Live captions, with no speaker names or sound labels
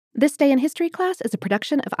This Day in History Class is a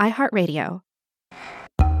production of iHeartRadio.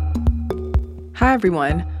 Hi,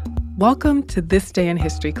 everyone. Welcome to This Day in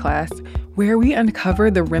History Class, where we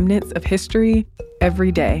uncover the remnants of history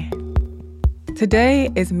every day.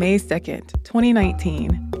 Today is May 2nd,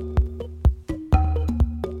 2019.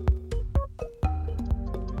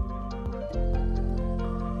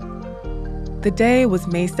 The day was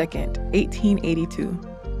May 2nd, 1882.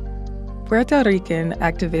 Puerto Rican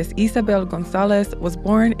activist Isabel González was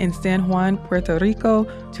born in San Juan, Puerto Rico,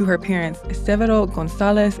 to her parents Isabel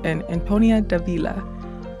González and Antonia Davila.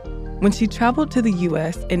 When she traveled to the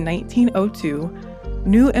U.S. in 1902,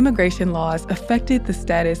 new immigration laws affected the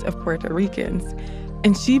status of Puerto Ricans,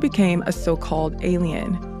 and she became a so-called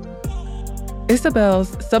alien.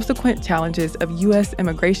 Isabel's subsequent challenges of U.S.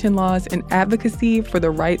 immigration laws and advocacy for the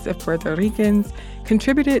rights of Puerto Ricans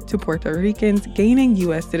contributed to Puerto Ricans gaining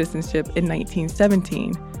U.S. citizenship in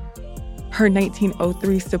 1917. Her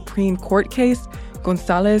 1903 Supreme Court case,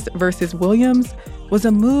 González versus Williams, was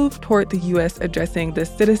a move toward the U.S. addressing the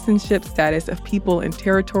citizenship status of people in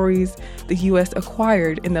territories the U.S.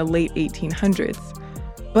 acquired in the late 1800s.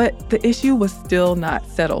 But the issue was still not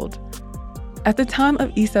settled. At the time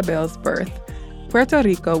of Isabel's birth, Puerto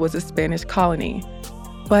Rico was a Spanish colony.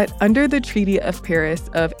 But under the Treaty of Paris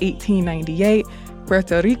of 1898,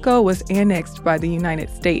 Puerto Rico was annexed by the United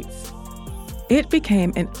States. It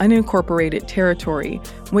became an unincorporated territory,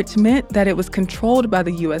 which meant that it was controlled by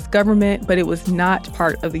the U.S. government, but it was not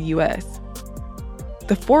part of the U.S.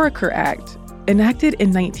 The Foraker Act, enacted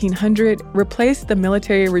in 1900, replaced the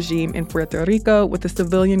military regime in Puerto Rico with a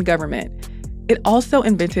civilian government. It also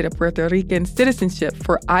invented a Puerto Rican citizenship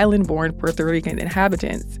for island-born Puerto Rican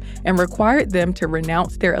inhabitants and required them to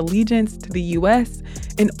renounce their allegiance to the U.S.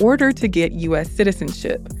 in order to get U.S.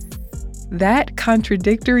 citizenship. That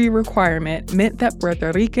contradictory requirement meant that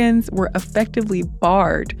Puerto Ricans were effectively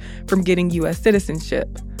barred from getting U.S.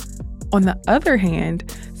 citizenship. On the other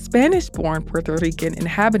hand, Spanish-born Puerto Rican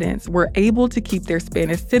inhabitants were able to keep their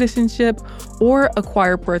Spanish citizenship or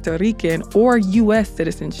acquire Puerto Rican or U.S.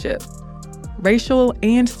 citizenship. Racial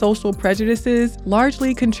and social prejudices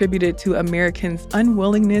largely contributed to Americans'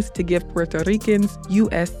 unwillingness to give Puerto Ricans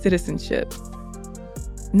U.S. citizenship.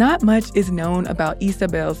 Not much is known about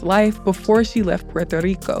Isabel's life before she left Puerto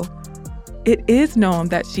Rico. It is known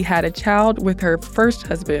that she had a child with her first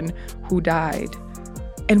husband, who died.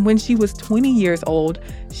 And when she was 20 years old,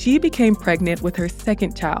 she became pregnant with her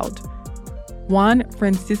second child. Juan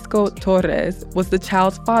Francisco Torres was the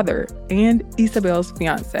child's father and Isabel's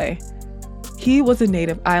fiancé. He was a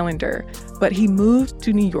native islander, but he moved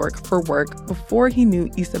to New York for work before he knew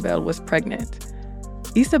Isabel was pregnant.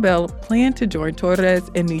 Isabel planned to join Torres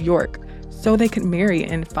in New York so they could marry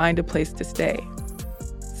and find a place to stay.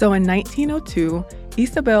 So in 1902,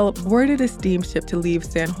 Isabel boarded a steamship to leave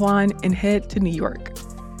San Juan and head to New York.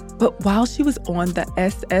 But while she was on the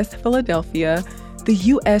SS Philadelphia, the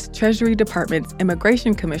U.S. Treasury Department's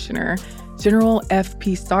Immigration Commissioner, General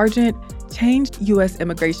F.P. Sargent, changed U.S.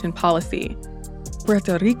 immigration policy.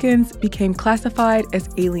 Puerto Ricans became classified as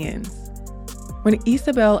aliens. When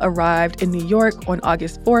Isabel arrived in New York on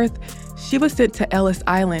August 4th, she was sent to Ellis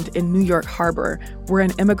Island in New York Harbor, where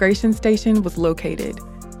an immigration station was located.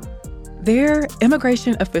 There,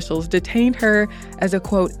 immigration officials detained her as a,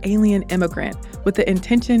 quote, alien immigrant with the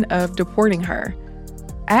intention of deporting her.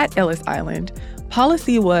 At Ellis Island,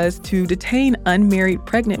 policy was to detain unmarried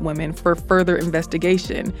pregnant women for further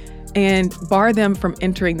investigation and bar them from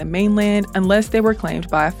entering the mainland unless they were claimed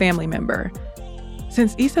by a family member.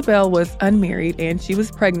 Since Isabel was unmarried and she was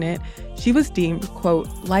pregnant, she was deemed, quote,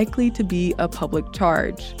 likely to be a public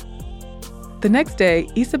charge. The next day,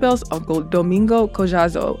 Isabel's uncle Domingo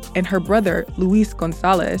Collazo and her brother Luis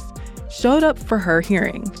González showed up for her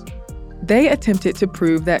hearing. They attempted to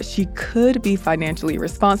prove that she could be financially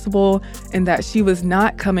responsible and that she was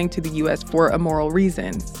not coming to the U.S. for immoral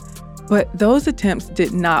reasons. But those attempts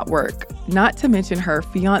did not work, not to mention her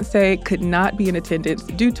fiancé could not be in attendance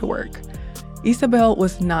due to work. Isabel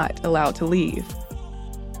was not allowed to leave.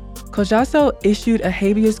 Collazo issued a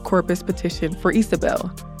habeas corpus petition for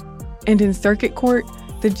Isabel. And in circuit court,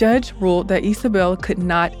 the judge ruled that Isabel could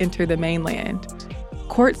not enter the mainland.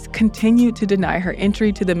 Courts continued to deny her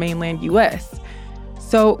entry to the mainland U.S.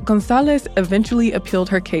 So González eventually appealed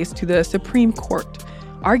her case to the Supreme Court,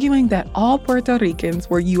 arguing that all Puerto Ricans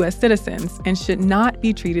were U.S. citizens and should not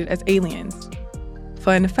be treated as aliens.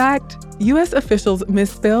 Fun fact, U.S. officials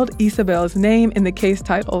misspelled Isabel's name in the case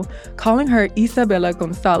title, calling her Isabela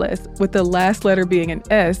González with the last letter being an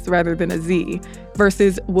S rather than a Z,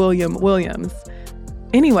 versus William Williams.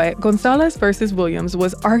 Anyway, González versus Williams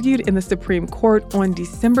was argued in the Supreme Court on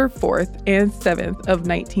December 4th and 7th of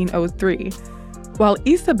 1903. While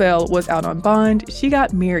Isabel was out on bond, she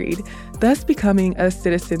got married, thus becoming a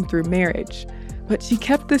citizen through marriage. But she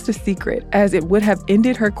kept this a secret, as it would have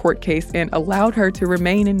ended her court case and allowed her to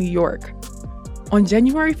remain in New York. On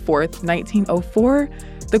January 4th, 1904,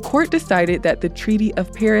 the court decided that the Treaty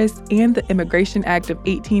of Paris and the Immigration Act of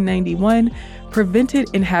 1891 prevented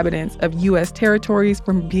inhabitants of U.S. territories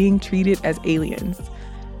from being treated as aliens.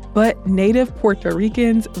 But native Puerto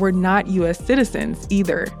Ricans were not U.S. citizens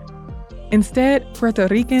either. Instead, Puerto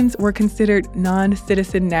Ricans were considered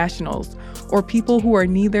non-citizen nationals, or people who are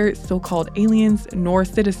neither so-called aliens nor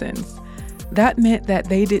citizens. That meant that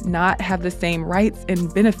they did not have the same rights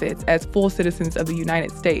and benefits as full citizens of the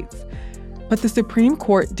United States. But the Supreme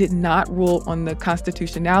Court did not rule on the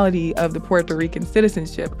constitutionality of the Puerto Rican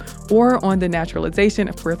citizenship or on the naturalization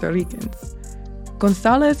of Puerto Ricans.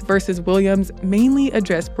 González versus Williams mainly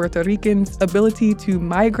addressed Puerto Ricans' ability to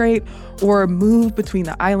migrate or move between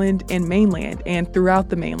the island and mainland and throughout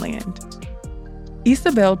the mainland.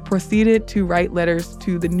 Isabel proceeded to write letters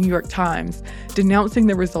to the New York Times denouncing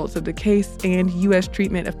the results of the case and U.S.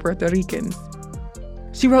 treatment of Puerto Ricans.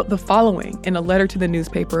 She wrote the following in a letter to the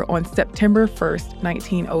newspaper on September 1st,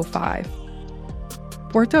 1905.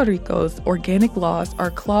 Puerto Rico's organic laws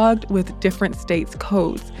are clogged with different states'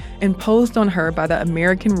 codes imposed on her by the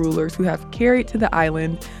American rulers who have carried to the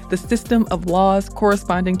island the system of laws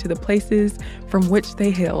corresponding to the places from which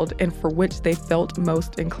they hailed and for which they felt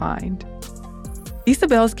most inclined.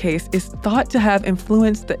 Isabel's case is thought to have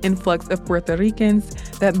influenced the influx of Puerto Ricans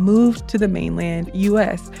that moved to the mainland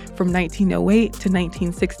U.S. from 1908 to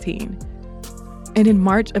 1916. And in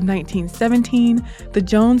March of 1917, the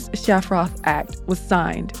Jones-Shafroth Act was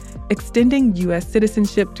signed, extending U.S.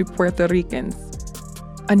 citizenship to Puerto Ricans.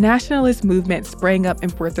 A nationalist movement sprang up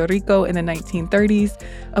in Puerto Rico in the 1930s,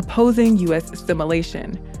 opposing U.S.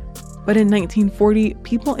 assimilation. But in 1940,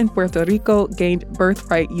 people in Puerto Rico gained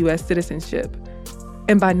birthright U.S. citizenship.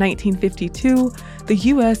 And by 1952, the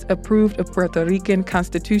U.S. approved a Puerto Rican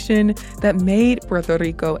constitution that made Puerto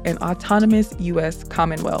Rico an autonomous U.S.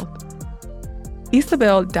 Commonwealth.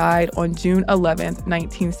 Isabel died on June 11,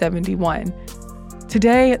 1971.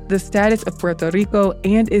 Today, the status of Puerto Rico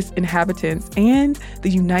and its inhabitants and the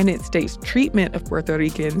United States' treatment of Puerto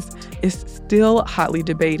Ricans is still hotly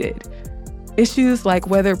debated. Issues like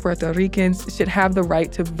whether Puerto Ricans should have the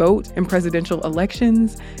right to vote in presidential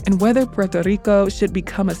elections and whether Puerto Rico should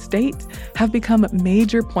become a state have become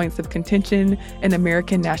major points of contention in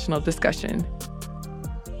American national discussion.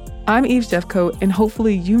 I'm Eve Jeffcoat, and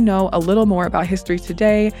hopefully you know a little more about history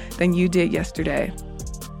today than you did yesterday.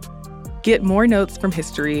 Get more notes from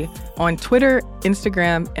history on Twitter,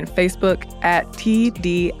 Instagram, and Facebook at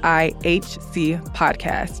TDIHC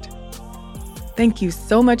Podcast. Thank you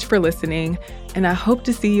so much for listening, and I hope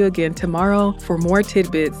to see you again tomorrow for more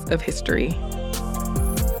tidbits of history.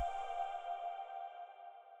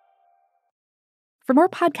 For more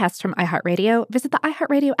podcasts from iHeartRadio, visit the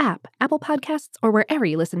iHeartRadio app, Apple Podcasts, or wherever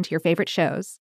you listen to your favorite shows.